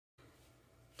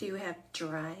Do you have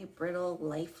dry, brittle,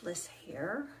 lifeless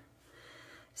hair?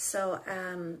 So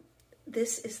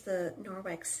this is the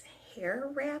Norwex hair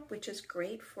wrap, which is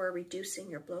great for reducing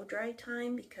your blow dry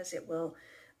time because it will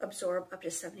absorb up to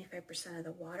 75% of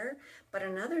the water. But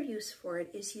another use for it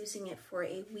is using it for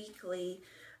a weekly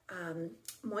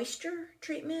moisture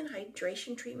treatment,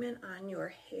 hydration treatment on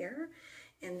your hair.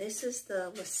 And this is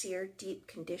the Lysere Deep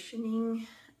Conditioning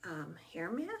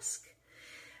hair mask.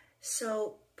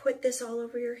 So put this all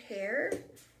over your hair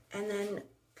and then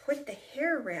put the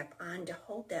hair wrap on to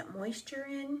hold that moisture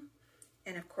in.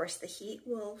 And of course the heat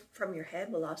from your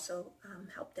head will also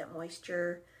help that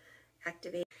moisture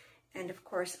activate. And of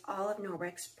course all of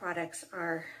Norwex products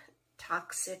are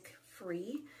toxic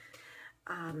free.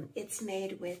 It's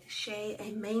made with shea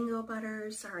and mango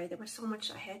butter. Sorry, there was so much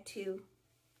I had to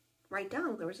write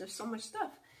down. There was just so much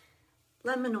stuff.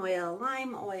 Lemon oil,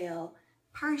 lime oil,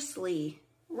 parsley,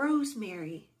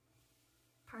 rosemary,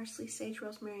 sage,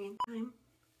 rosemary, and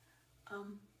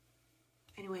thyme.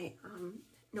 Anyway,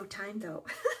 no time though.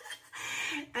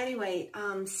 Anyway,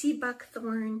 sea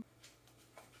buckthorn,